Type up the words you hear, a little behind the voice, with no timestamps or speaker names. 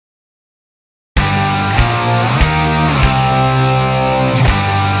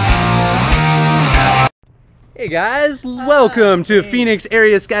Hey guys, welcome to Phoenix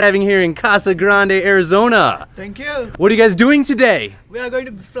area skydiving here in Casa Grande, Arizona. Thank you. What are you guys doing today? We are going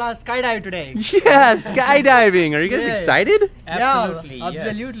to skydive today. Yeah, skydiving. Are you guys excited? Absolutely. Yeah,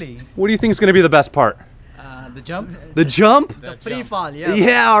 absolutely. Yes. What do you think is going to be the best part? The jump. The jump? The free fall, yeah.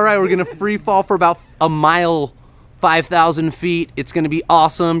 Yeah, all right. We're going to free fall for about a mile, 5,000 feet. It's going to be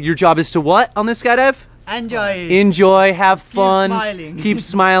awesome. Your job is to what on this skydive? Enjoy, have fun, keep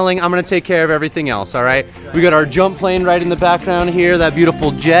smiling. I'm gonna take care of everything else, all right? We got our jump plane right in the background here, that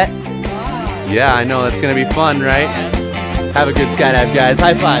beautiful jet. Yeah, I know, that's gonna be fun, right? Have a good skydive, guys.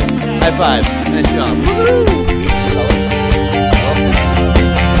 High fives, high five. Nice job. Woo-hoo!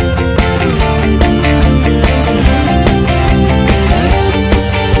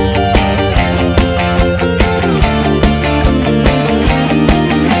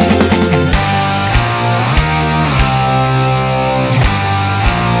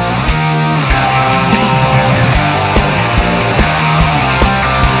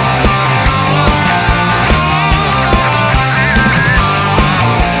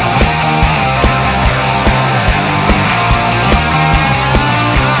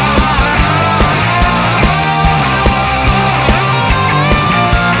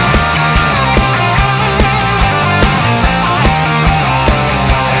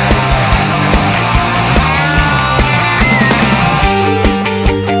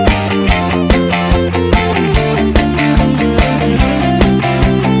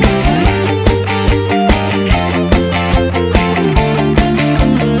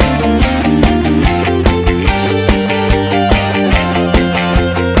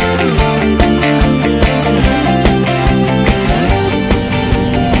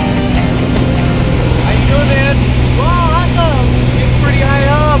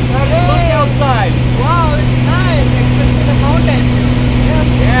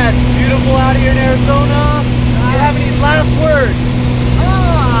 Out here in Arizona. Do you have any last words?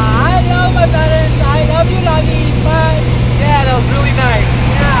 I love my parents. I love you, Ravi. Bye. Yeah, that was really nice.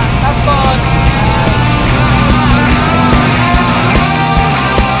 Yeah, have fun.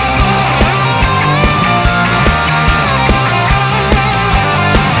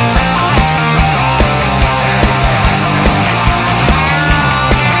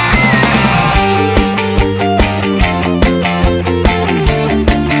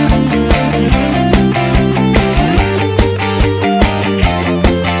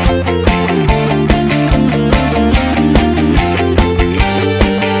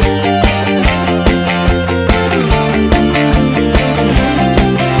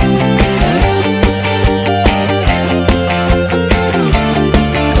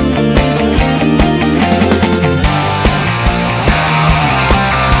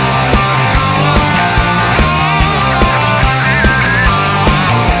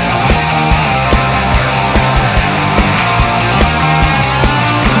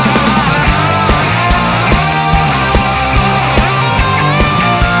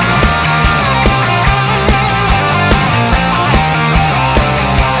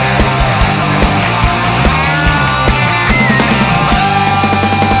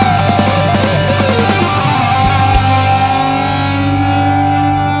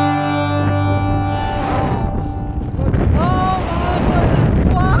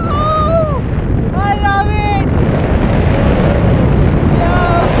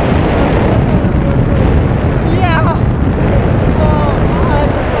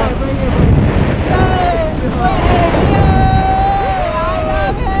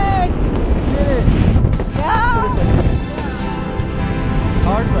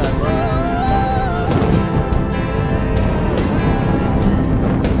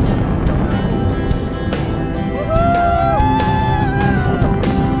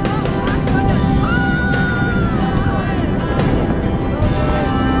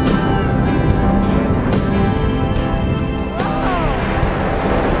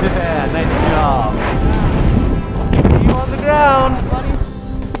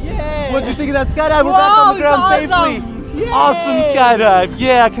 What did you think of that skydive? We're back on the ground safely. Yay. Awesome skydive.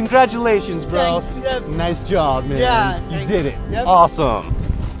 Yeah, congratulations, bro. Thanks. Yep. Nice job, man. Yeah, you did it. Yep. Awesome.